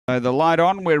The light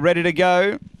on, we're ready to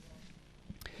go.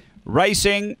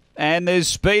 Racing. And there's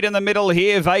speed in the middle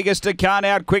here. Vegas to Khan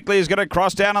out quickly is going to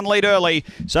cross down and lead early.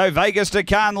 So Vegas to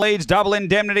Khan leads. Double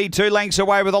Indemnity 2 lengths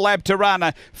away with a lap to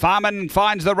run. Farman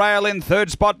finds the rail in third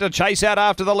spot to chase out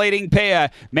after the leading pair.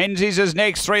 Menzies is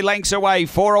next, 3 lengths away.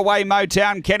 4 away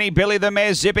Motown, Kenny, Billy the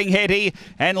Mare, Zipping Hetty.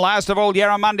 And last of all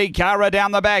Yarramundi Kara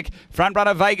down the back. Front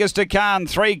runner Vegas to Khan.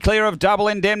 3 clear of Double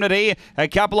Indemnity. A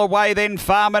couple away then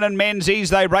Farman and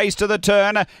Menzies. They race to the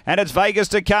turn. And it's Vegas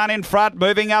to Khan in front.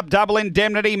 Moving up Double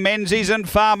Indemnity. Menzies and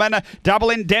Farman. Double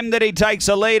Indemnity takes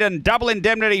the lead, and Double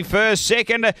Indemnity first.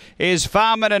 Second is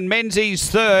Farman and Menzies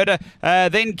third.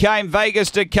 Then came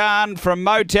Vegas to Khan from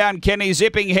Motown, Kenny,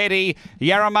 Zipping Hetty,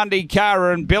 Yarramundi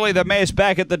Kara and Billy the Mess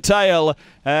back at the tail.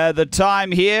 The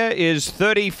time here is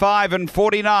 35 and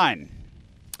 49.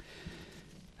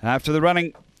 After the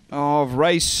running of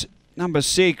race number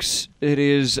 6, it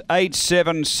is 8,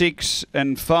 7, 6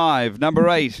 and 5. Number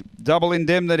 8, Double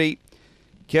Indemnity.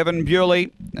 Kevin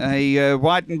Bewley, a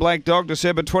white and black dog,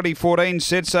 December 2014,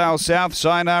 set sail south.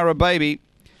 Sayonara Baby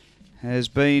has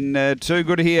been too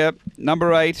good here.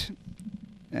 Number 8,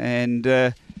 and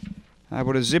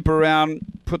able to zip around,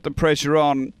 put the pressure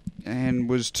on, and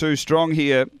was too strong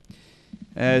here.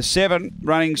 7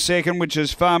 running second, which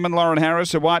is Farman Lauren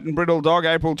Harris, a white and brittle dog,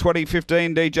 April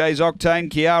 2015, DJ's Octane,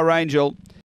 Kiara Angel.